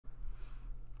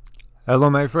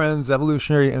Hello, my friends,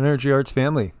 Evolutionary Energy Arts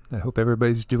family. I hope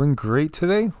everybody's doing great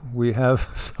today. We have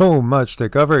so much to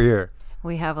cover here.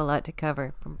 We have a lot to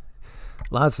cover.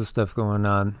 Lots of stuff going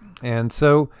on. And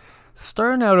so,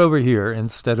 starting out over here,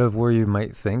 instead of where you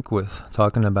might think with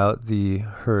talking about the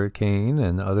hurricane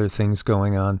and other things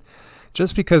going on,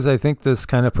 just because I think this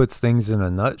kind of puts things in a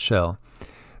nutshell.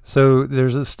 So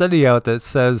there's a study out that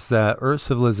says that Earth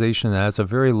civilization has a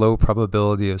very low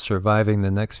probability of surviving the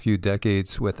next few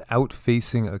decades without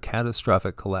facing a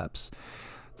catastrophic collapse.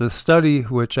 The study,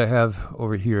 which I have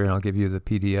over here, and I'll give you the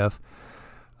PDF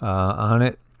on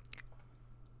it,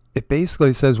 it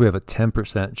basically says we have a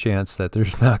 10% chance that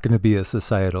there's not going to be a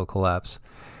societal collapse.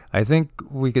 I think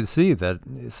we could see that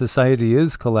society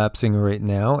is collapsing right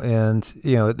now, and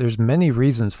there's many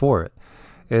reasons for it.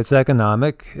 It's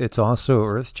economic, it's also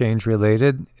earth change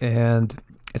related, and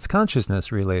it's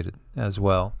consciousness related as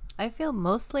well. I feel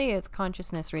mostly it's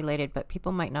consciousness related, but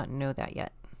people might not know that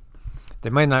yet. They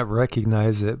might not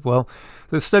recognize it. Well,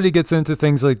 the study gets into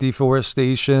things like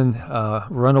deforestation,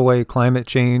 runaway climate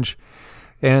change.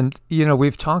 And,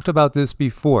 we've talked about this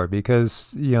before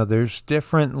because, there's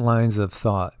different lines of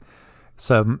thought.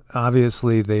 So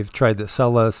obviously they've tried to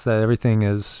sell us that everything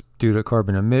is due to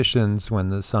carbon emissions when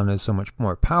the sun is so much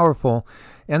more powerful.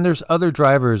 And there's other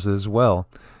drivers as well.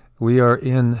 We are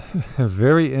in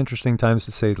very interesting times,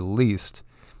 to say the least.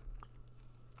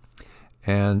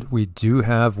 And we do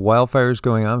have wildfires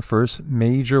going on. First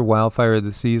major wildfire of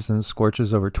the season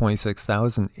scorches over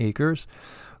 26,000 acres,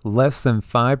 less than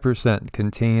 5%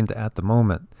 contained at the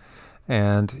moment.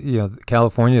 And,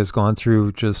 California has gone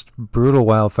through just brutal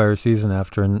wildfire season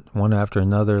one after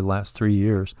another last 3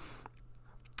 years.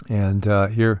 And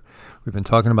here we've been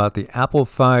talking about the Apple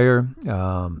fire.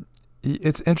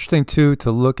 It's interesting, too,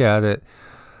 to look at it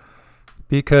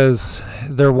because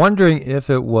they're wondering if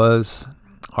it was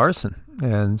arson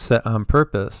and set on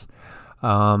purpose.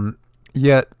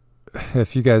 Yet,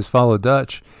 if you guys follow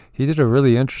Dutch, he did a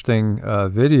really interesting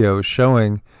video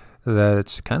showing that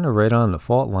it's kind of right on the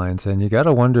fault lines, and you got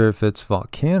to wonder if it's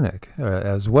volcanic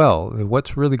as well.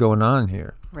 What's really going on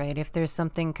here? Right. If there's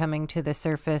something coming to the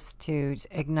surface to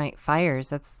ignite fires,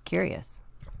 that's curious.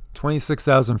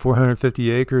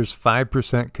 26,450 acres,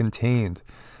 5% contained.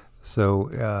 So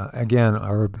again,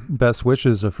 our best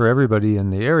wishes are for everybody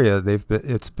in the area.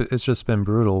 It's just been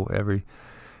brutal. Every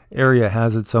area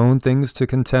has its own things to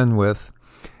contend with.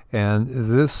 And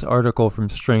this article from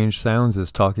Strange Sounds is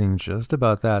talking just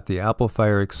about that. The Apple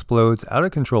fire explodes out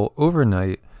of control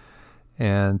overnight.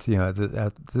 And,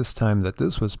 at this time that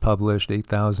this was published,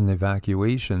 8,000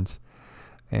 evacuations.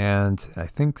 And I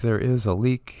think there is a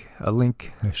link,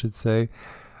 I should say.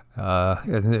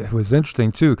 And it was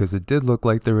interesting, too, because it did look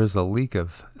like there was a leak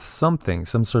of something,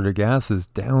 some sort of gases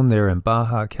down there in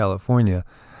Baja, California,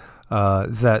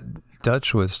 that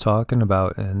Dutch was talking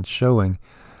about and showing.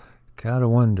 Gotta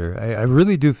wonder. I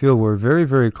really do feel we're very,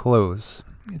 very close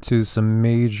to some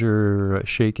major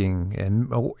shaking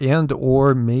and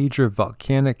or major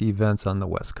volcanic events on the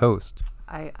West Coast.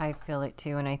 I feel it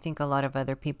too, and I think a lot of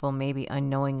other people maybe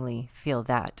unknowingly feel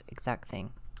that exact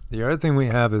thing. The other thing we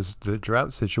have is the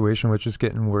drought situation, which is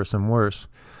getting worse and worse.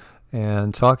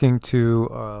 And talking to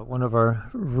one of our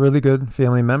really good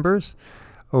family members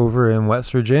over in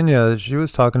West Virginia, she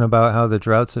was talking about how the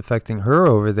drought's affecting her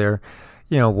over there.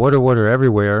 Water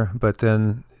everywhere, but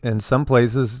then in some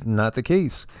places, not the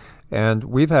case. And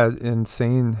we've had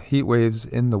insane heat waves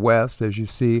in the West, as you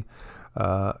see,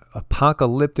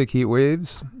 apocalyptic heat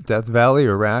waves, Death Valley,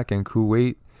 Iraq, and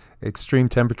Kuwait, extreme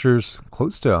temperatures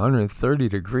close to 130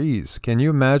 degrees. Can you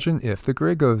imagine if the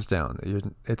grid goes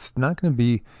down? It's not going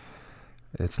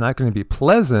to be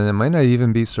pleasant. It might not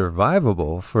even be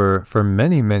survivable for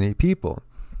many, many people.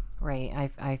 Right.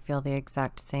 I feel the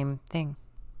exact same thing.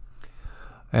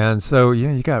 And so,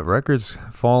 you got records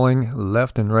falling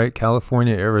left and right.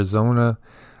 California, Arizona,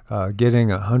 getting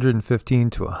 115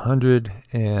 to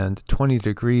 120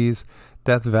 degrees.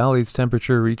 Death Valley's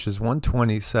temperature reaches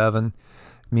 127.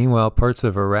 Meanwhile, parts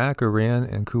of Iraq, Iran,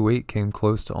 and Kuwait came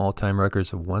close to all-time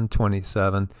records of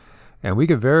 127. And we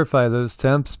could verify those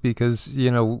temps because,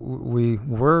 we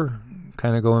were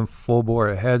kind of going full bore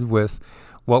ahead with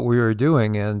what we were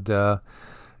doing. And,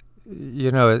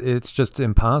 it's just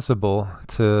impossible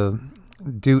to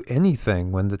do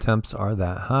anything when the temps are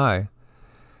that high.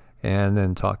 And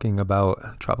then talking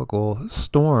about tropical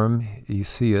storm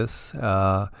Isaias,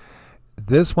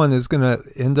 this one is going to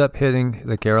end up hitting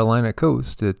the Carolina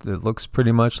coast. It looks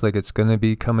pretty much like it's going to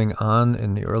be coming on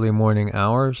in the early morning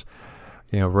hours,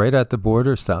 right at the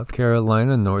border, South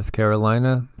Carolina, North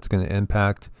Carolina. It's going to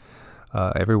impact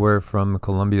everywhere from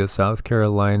Columbia, South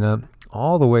Carolina,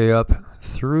 all the way up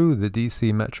through the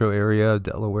DC metro area,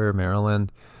 Delaware,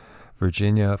 Maryland,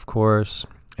 Virginia, of course,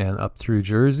 and up through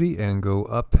Jersey and go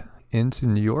up into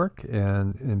New York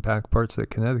and impact parts of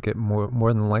Connecticut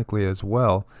more than likely as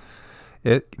well.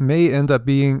 It may end up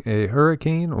being a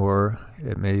hurricane, or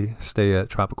it may stay at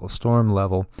tropical storm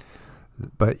level.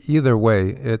 But either way,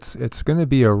 it's going to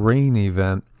be a rain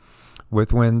event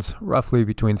with winds roughly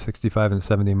between 65 and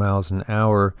 70 miles an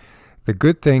hour. The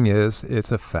good thing is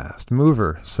it's a fast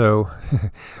mover. So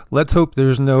let's hope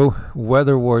there's no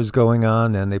weather wars going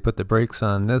on and they put the brakes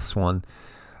on this one,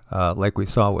 like we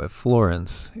saw with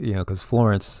Florence. You know, because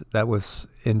Florence, that was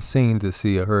insane to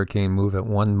see a hurricane move at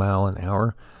 1 mile an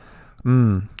hour.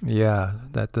 Yeah,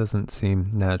 that doesn't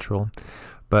seem natural.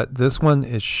 But this one,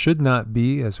 it should not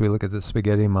be, as we look at the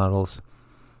spaghetti models.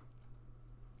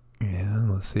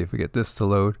 And let's see if we get this to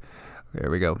load. There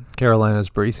we go. Carolina's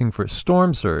bracing for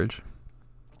storm surge.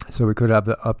 So we could have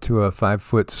up to a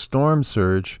 5-foot storm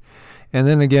surge. And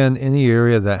then again, any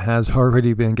area that has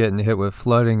already been getting hit with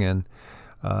flooding and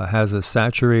has a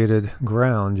saturated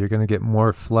ground, you're going to get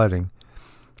more flooding.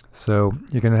 So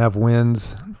you're going to have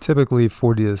winds typically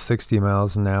 40 to 60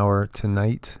 miles an hour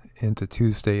tonight into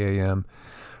Tuesday a.m.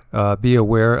 Be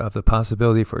aware of the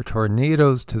possibility for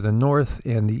tornadoes to the north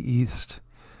and the east,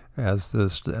 as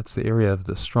that's the area of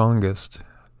the strongest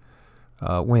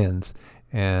winds.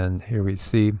 And here we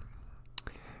see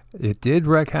it did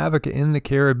wreak havoc in the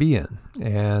Caribbean.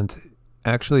 And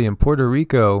actually in Puerto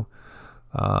Rico,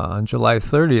 on July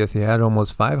 30th, you had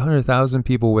almost 500,000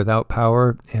 people without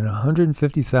power and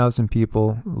 150,000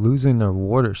 people losing their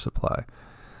water supply.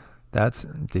 That's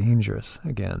dangerous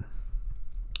again.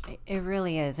 It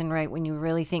really is. And right when you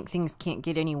really think things can't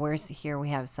get any worse, here we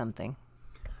have something.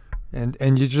 And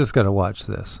you just got to watch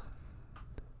this.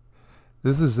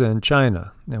 This is in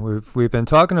China. And we've been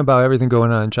talking about everything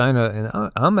going on in China,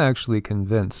 and I'm actually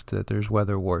convinced that there's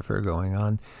weather warfare going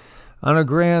on a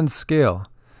grand scale.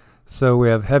 So we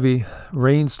have heavy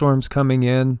rainstorms coming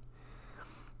in,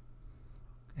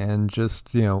 and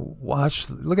just, you know, watch,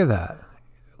 look at that.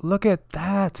 Look at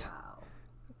that.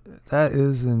 That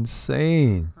is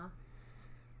insane.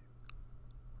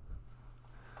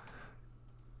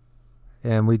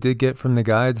 And we did get from the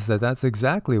guides that that's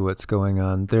exactly what's going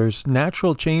on. There's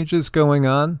natural changes going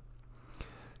on.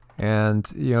 And,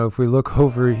 you know, if we look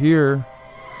over here,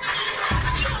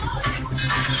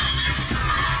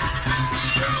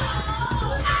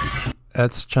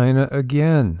 that's China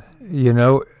again. You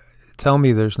know, tell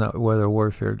me there's not weather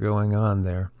warfare going on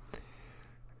there.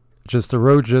 Just the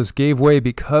road just gave way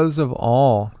because of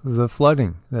all the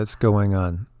flooding that's going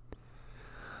on.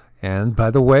 And by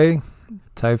the way,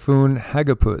 Typhoon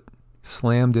Hagaput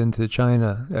slammed into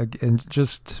China, and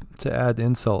just to add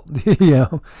insult, you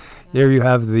know, here you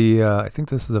have the I think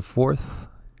this is the fourth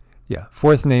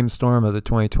named storm of the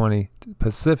 2020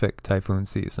 Pacific typhoon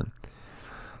season.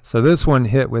 So this one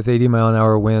hit with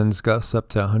 80-mile-an-hour winds, gusts up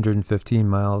to 115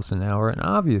 miles an hour, and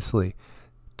obviously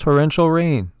torrential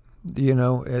rain. You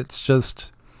know, it's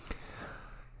just,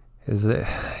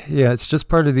 it's just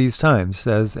part of these times.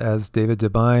 As David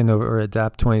Devine over at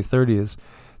DAP 2030 has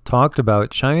talked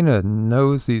about, China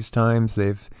knows these times.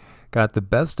 They've got the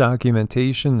best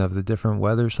documentation of the different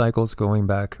weather cycles going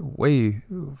back way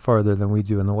farther than we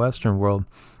do in the Western world.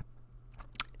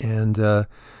 And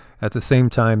at the same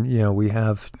time, you know, we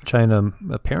have China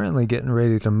apparently getting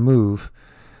ready to move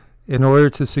in order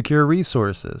to secure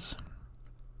resources.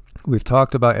 We've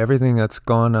talked about everything that's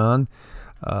gone on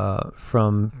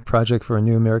from Project for a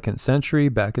New American Century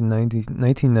back in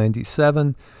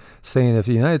 1997, saying if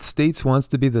the United States wants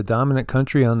to be the dominant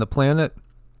country on the planet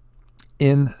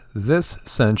in this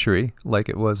century, like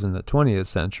it was in the 20th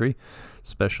century,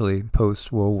 especially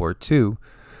post-World War II,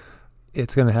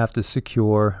 it's going to have to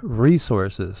secure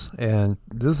resources. And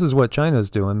this is what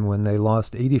China's doing when they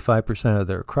lost 85% of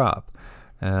their crop.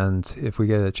 And if we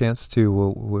get a chance to,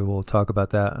 we will talk about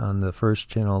that on the first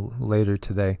channel later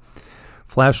today.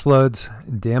 Flash floods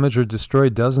damaged or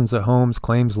destroyed dozens of homes,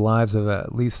 claims lives of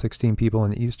at least 16 people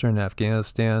in eastern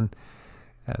Afghanistan.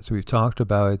 As we've talked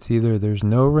about, it's either there's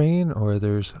no rain or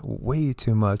there's way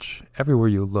too much everywhere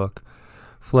you look.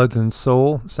 Floods in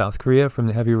Seoul, South Korea from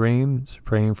the heavy rains,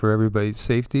 praying for everybody's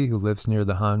safety who lives near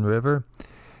the Han River.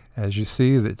 As you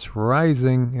see, it's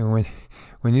rising, and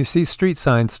when you see street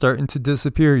signs starting to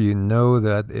disappear, you know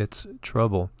that it's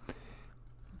trouble.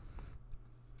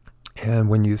 And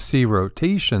when you see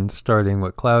rotation starting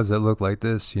with clouds that look like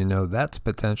this, you know that's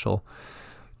potential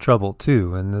trouble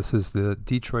too. And this is the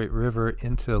Detroit River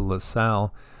into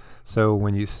LaSalle. So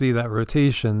when you see that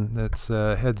rotation, that's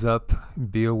heads up,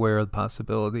 be aware of the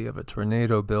possibility of a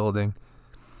tornado building.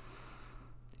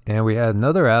 And we had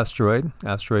another asteroid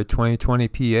 2020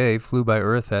 PA, flew by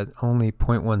Earth at only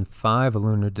 0.15 a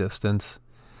lunar distance.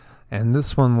 And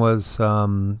this one was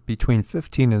between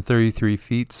 15 and 33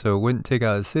 feet, so it wouldn't take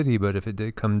out a city, but if it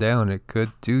did come down, it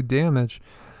could do damage.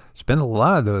 There's been a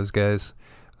lot of those guys.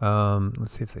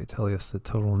 Let's see if they tell us the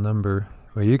total number.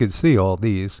 Well, you can see all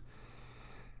these.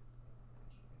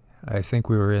 I think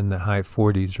we were in the high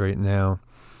 40s right now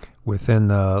within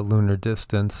lunar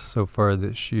distance so far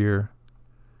this year.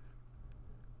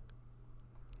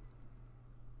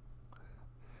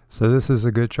 So this is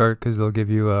a good chart because it'll give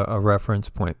you a reference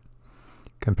point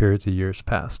compared to years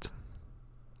past.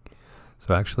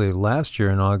 So actually last year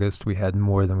in August we had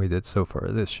more than we did so far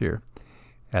this year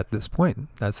at this point.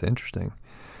 That's interesting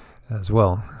as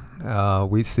well.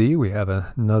 We have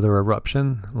another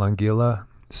eruption. Langilla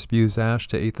spews ash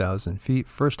to 8,000 feet,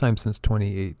 first time since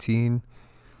 2018.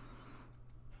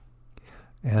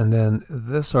 And then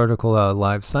this article,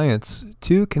 Live Science,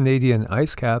 2 Canadian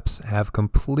ice caps have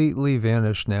completely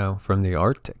vanished now from the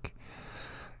Arctic.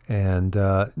 And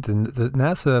the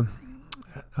NASA,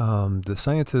 the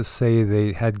scientists say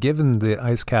they had given the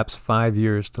ice caps 5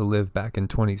 years to live back in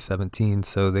 2017,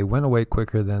 so they went away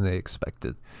quicker than they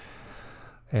expected.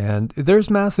 And there's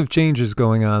massive changes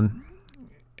going on.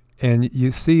 And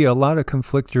you see a lot of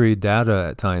conflictory data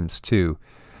at times too.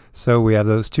 So we have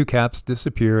those 2 caps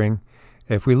disappearing.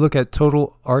 If we look at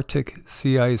total Arctic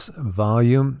sea ice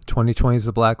volume, 2020 is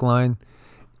the black line,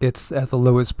 it's at the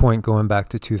lowest point going back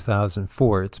to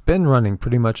 2004. It's been running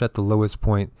pretty much at the lowest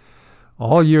point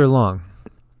all year long.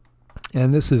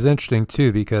 And this is interesting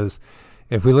too, because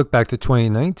if we look back to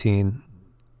 2019,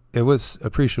 it was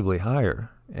appreciably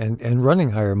higher and running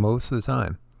higher most of the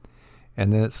time.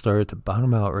 And then it started to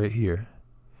bottom out right here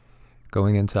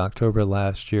going into October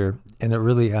last year, and it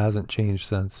really hasn't changed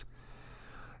since.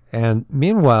 And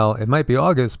meanwhile, it might be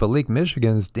August, but Lake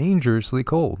Michigan is dangerously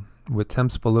cold with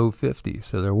temps below 50.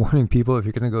 So they're warning people, if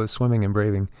you're going to go swimming and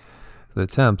braving the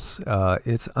temps,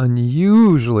 it's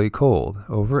unusually cold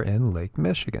over in Lake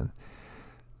Michigan.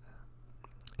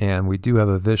 And we do have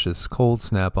a vicious cold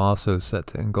snap also set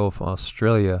to engulf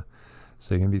Australia.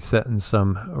 So you're going to be setting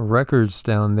some records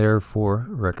down there for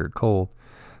record cold.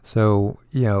 So,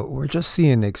 you know, we're just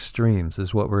seeing extremes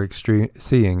is what we're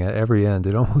seeing at every end.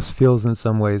 It almost feels in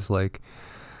some ways like,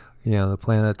 you know, the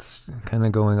planet's kind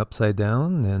of going upside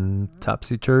down and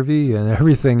topsy-turvy, and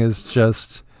everything is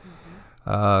just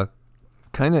kind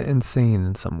of insane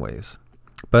in some ways.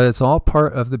 But it's all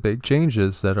part of the big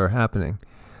changes that are happening.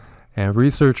 And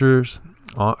researchers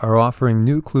are offering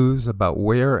new clues about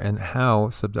where and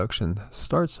how subduction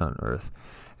starts on Earth.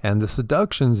 And the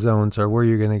subduction zones are where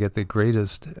you're going to get the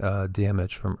greatest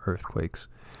damage from earthquakes.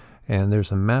 And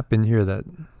there's a map in here that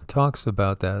talks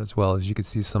about that as well. As you can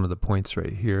see some of the points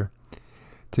right here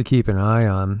to keep an eye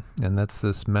on. And that's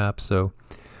this map. So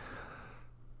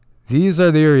these are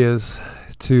the areas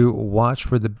to watch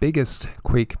for the biggest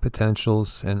quake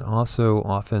potentials, and also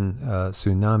often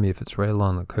tsunami if it's right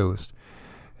along the coast.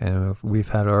 And if we've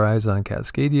had our eyes on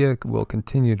Cascadia, we'll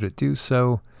continue to do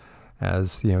so.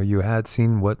 As you know, you had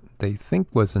seen what they think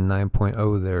was a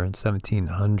 9.0 there in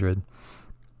 1700.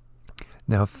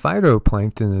 Now,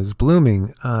 phytoplankton is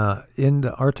blooming in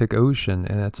the Arctic Ocean,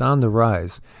 and it's on the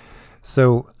rise.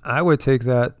 So I would take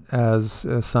that as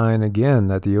a sign again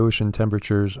that the ocean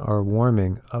temperatures are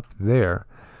warming up there.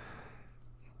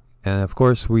 And of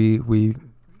course, we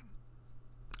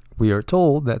are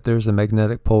told that there's a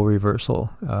magnetic pole reversal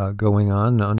going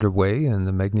on underway, and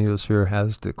the magnetosphere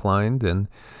has declined. And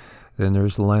then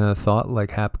there's the line of thought,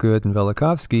 like Hapgood and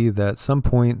Velikovsky, that at some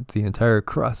point the entire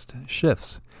crust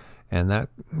shifts, and that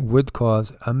would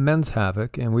cause immense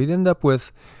havoc. And we'd end up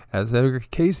with, as Edgar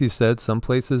Casey said, some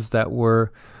places that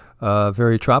were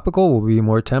very tropical will be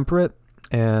more temperate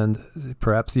and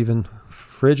perhaps even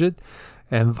frigid,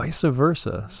 and vice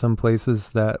versa. Some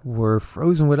places that were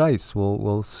frozen with ice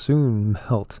will soon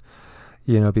melt,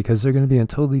 you know, because they're going to be in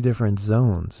totally different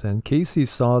zones. And Casey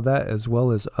saw that as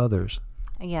well as others.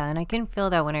 Yeah, and I can feel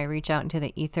that when I reach out into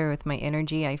the ether with my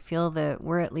energy. I feel that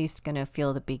we're at least going to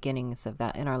feel the beginnings of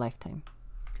that in our lifetime.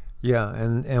 Yeah,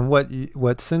 and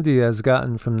what Cindy has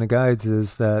gotten from the guides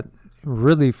is that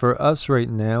really for us right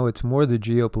now, it's more the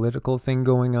geopolitical thing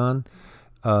going on.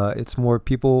 It's more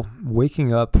people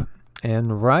waking up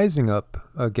and rising up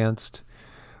against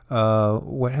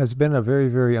what has been a very,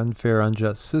 very unfair,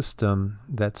 unjust system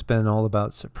that's been all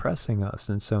about suppressing us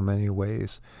in so many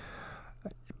ways.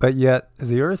 But yet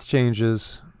the earth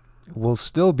changes will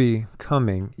still be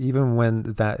coming even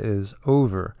when that is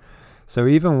over. So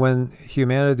even when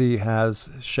humanity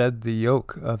has shed the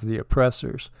yoke of the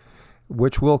oppressors,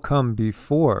 which will come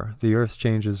before the Earth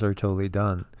changes are totally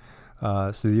done.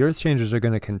 So the Earth changes are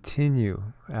going to continue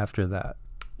after that.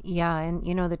 Yeah, and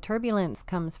you know, the turbulence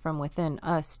comes from within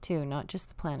us too, not just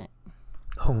the planet.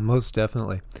 Oh, most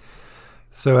definitely.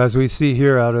 So as we see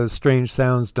here out of strange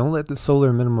sounds, don't let the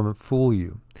solar minimum fool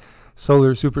you.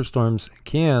 Solar superstorms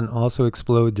can also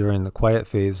explode during the quiet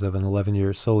phase of an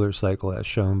 11-year solar cycle, as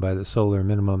shown by the solar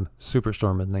minimum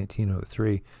superstorm of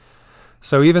 1903.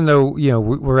 So even though, you know,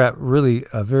 we're at really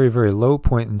a very, very low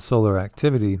point in solar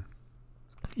activity,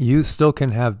 you still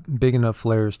can have big enough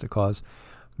flares to cause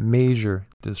major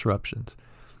disruptions.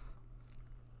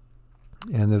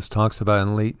 And this talks about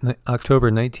in late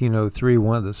October 1903,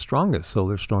 one of the strongest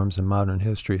solar storms in modern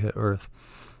history hit Earth.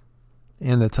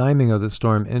 And the timing of the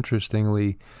storm,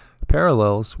 interestingly,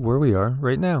 parallels where we are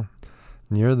right now,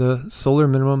 near the solar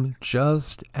minimum,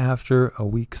 just after a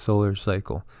weak solar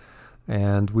cycle.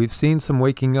 And we've seen some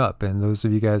waking up, and those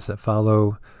of you guys that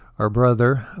follow our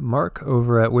brother Mark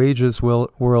over at Wages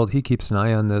World, he keeps an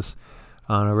eye on this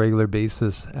on a regular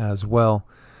basis as well.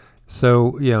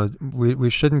 So, you know, we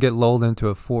shouldn't get lulled into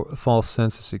a false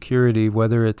sense of security,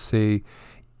 whether it's a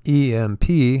EMP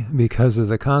because of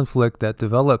the conflict that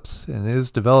develops and is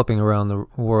developing around the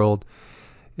world.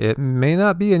 It may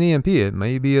not be an EMP, it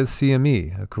may be a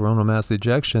CME, a coronal mass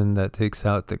ejection that takes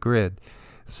out the grid.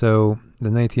 So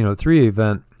the 1903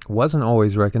 event wasn't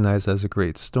always recognized as a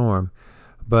great storm,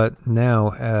 but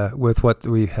now with what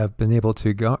we have been able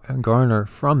to garner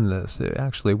from this, it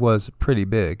actually was pretty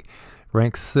big.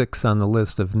 Ranked 6 on the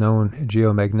list of known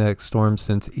geomagnetic storms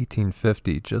since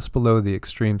 1850, just below the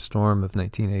extreme storm of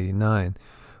 1989,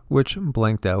 which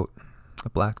blacked out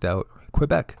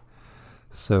Quebec.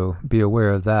 So be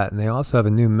aware of that. And they also have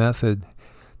a new method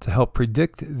to help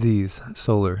predict these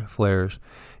solar flares.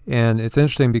 And it's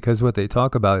interesting because what they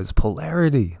talk about is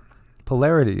polarity.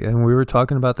 Polarity. And we were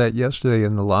talking about that yesterday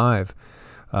in the live.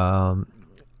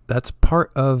 That's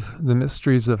part of the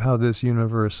mysteries of how this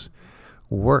universe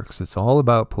works. It's all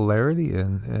about polarity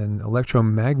and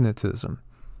electromagnetism.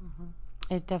 Mm-hmm.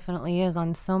 It definitely is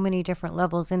on so many different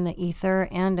levels in the ether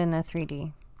and in the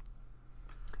 3D.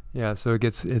 Yeah, so it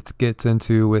gets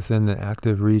into within the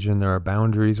active region. There are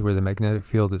boundaries where the magnetic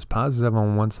field is positive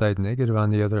on one side, negative on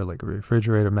the other, like a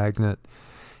refrigerator magnet.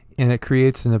 And it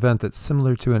creates an event that's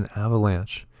similar to an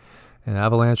avalanche. And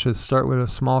avalanches start with a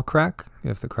small crack.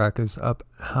 If the crack is up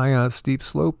high on a steep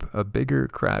slope, a bigger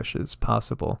crash is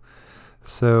possible.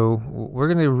 So we're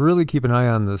going to really keep an eye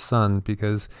on the sun,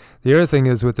 because the other thing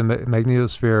is with the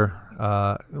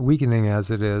magnetosphere weakening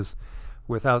as it is,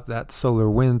 without that solar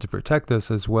wind to protect us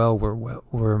as well,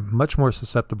 we're much more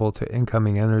susceptible to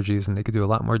incoming energies, and they could do a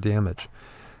lot more damage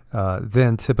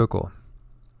than typical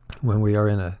when we are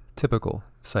in a typical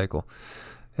cycle.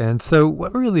 And so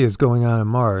what really is going on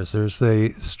Mars? There's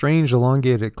a strange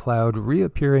elongated cloud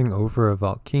reappearing over a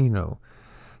volcano.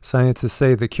 Scientists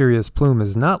say the curious plume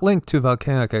is not linked to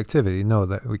volcanic activity. No,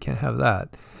 that we can't have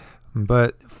that.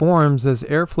 But forms as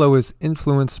airflow is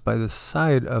influenced by the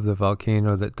side of the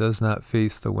volcano that does not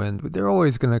face the wind. They're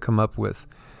always going to come up with,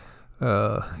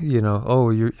 oh,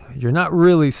 you're not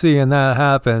really seeing that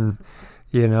happen.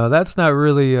 You know, that's not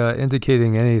really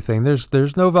indicating anything.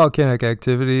 There's no volcanic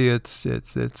activity. It's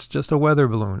just a weather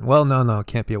balloon. Well, no, it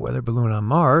can't be a weather balloon on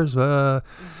Mars.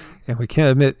 And we can't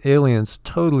admit aliens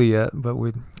totally yet, but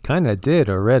we kind of did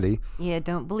already. Yeah,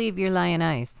 don't believe your lying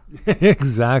eyes.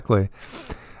 Exactly.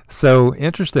 So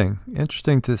interesting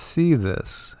to see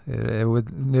this.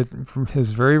 It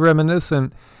is very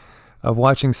reminiscent of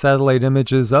watching satellite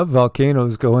images of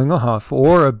volcanoes going off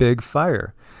or a big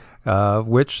fire,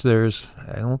 which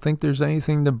I don't think there's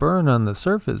anything to burn on the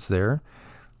surface there.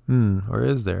 Or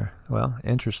is there? Well,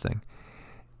 interesting.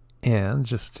 And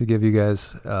just to give you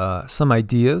guys some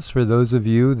ideas for those of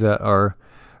you that are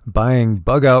buying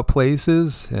bug out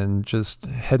places and just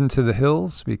heading to the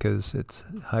hills, because it's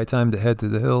high time to head to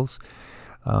the hills,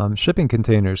 shipping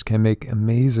containers can make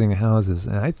amazing houses.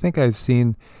 And I think I've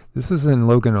seen, this is in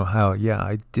Logan, Ohio. Yeah,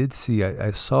 I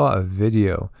saw a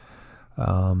video.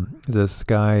 This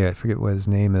guy, I forget what his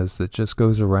name is, that just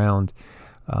goes around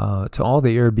to all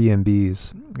the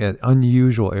Airbnbs,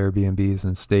 unusual Airbnbs,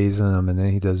 and stays in them, and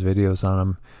then he does videos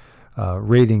on them,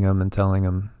 rating them and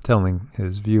telling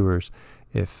his viewers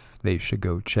if they should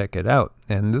go check it out.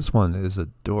 And this one is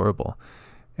adorable.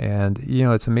 And, you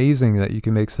know, it's amazing that you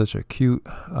can make such a cute,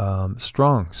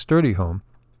 strong, sturdy home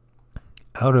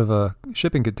out of a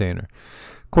shipping container.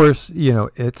 Of course, you know,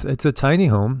 it's a tiny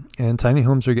home, and tiny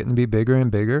homes are getting to be bigger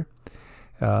and bigger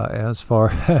as far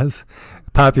as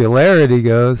popularity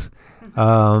goes.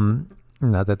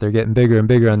 Not that they're getting bigger and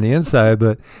bigger on the inside,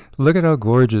 but look at how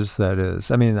gorgeous that is.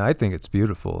 I mean, I think it's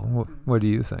beautiful. What do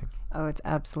you think? Oh, it's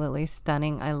absolutely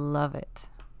stunning. I love it.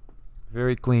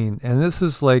 Very clean. And this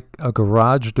is like a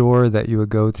garage door that you would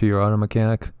go to your auto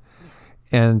mechanic,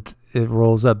 and it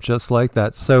rolls up just like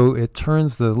that. So it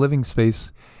turns the living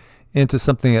space into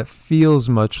something that feels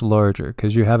much larger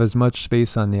because you have as much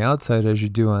space on the outside as you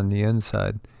do on the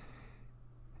inside,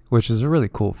 which is a really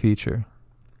cool feature.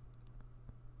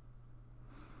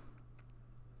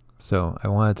 So I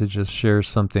wanted to just share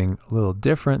something a little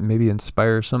different, maybe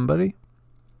inspire somebody.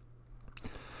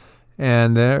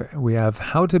 And there we have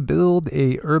how to build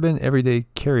a urban everyday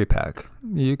carry pack.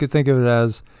 You could think of it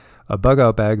as a bug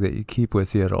out bag that you keep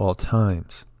with you at all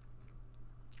times.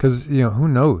 Because, who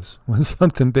knows when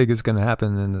something big is going to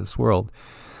happen in this world.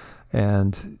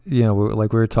 And,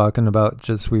 like we were talking about,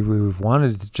 just we've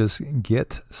wanted to just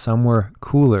get somewhere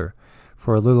cooler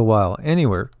for a little while.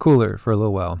 Anywhere cooler for a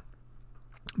little while.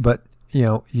 But,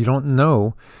 you don't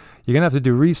know. You're going to have to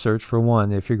do research, for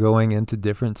one, if you're going into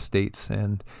different states.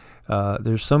 And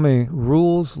there's so many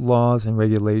rules, laws, and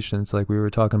regulations. Like we were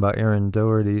talking about, Aaron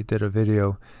Doherty did a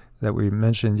video that we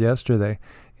mentioned yesterday.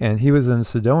 And he was in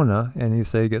Sedona, and he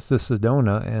said he gets to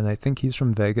Sedona, and I think he's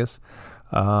from Vegas.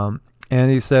 And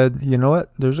he said, you know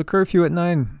what? There's a curfew at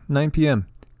 9 p.m.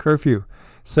 Curfew.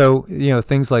 So,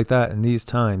 things like that in these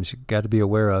times you got to be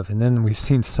aware of. And then we've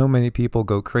seen so many people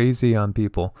go crazy on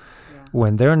people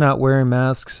when they're not wearing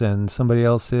masks and somebody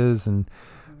else is. And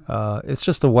it's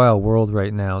just a wild world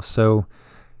right now. So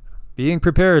being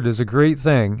prepared is a great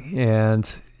thing. And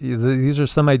these are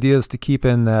some ideas to keep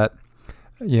in that,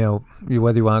 whether you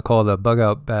want to call it a bug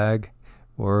out bag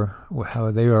or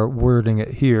how they are wording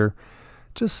it here,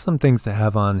 just some things to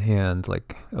have on hand,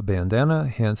 like a bandana,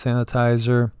 hand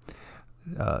sanitizer,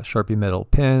 Sharpie metal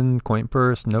pen, coin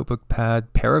purse, notebook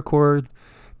pad, paracord,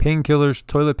 painkillers,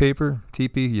 toilet paper,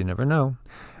 teepee, you never know,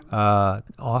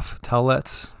 off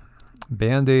towelettes,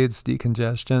 Band-Aids,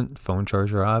 decongestant, phone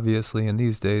charger, obviously. And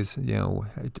these days,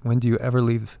 when do you ever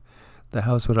leave the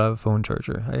house without a phone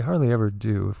charger? I hardly ever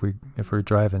do if we're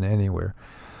driving anywhere.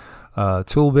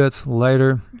 Tool bits,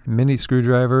 lighter, mini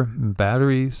screwdriver,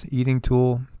 batteries, eating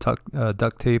tool,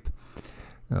 duct tape,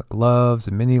 gloves,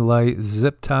 mini light,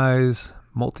 zip ties,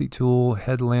 multi-tool,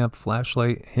 headlamp,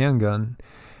 flashlight, handgun,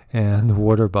 and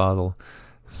water bottle.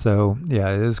 So yeah,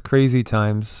 it is crazy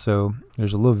times. So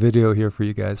there's a little video here for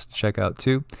you guys to check out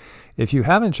too. If you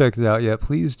haven't checked it out yet,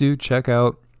 please do check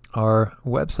out our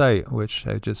website, which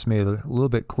I just made a little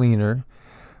bit cleaner.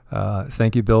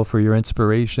 Thank you, Bill, for your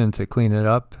inspiration to clean it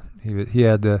up. He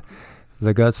had the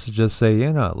guts to just say,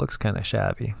 it looks kind of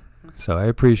shabby. So I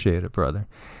appreciate it, brother.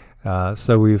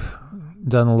 So we've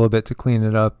done a little bit to clean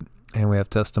it up, and we have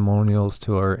testimonials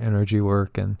to our energy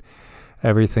work and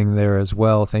everything there as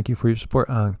well. Thank you for your support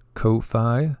on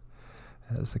Ko-Fi,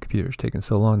 as the computer's taking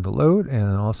so long to load,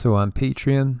 and also on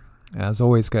Patreon. As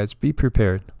always, guys, be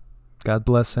prepared. God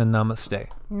bless and namaste.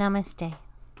 Namaste.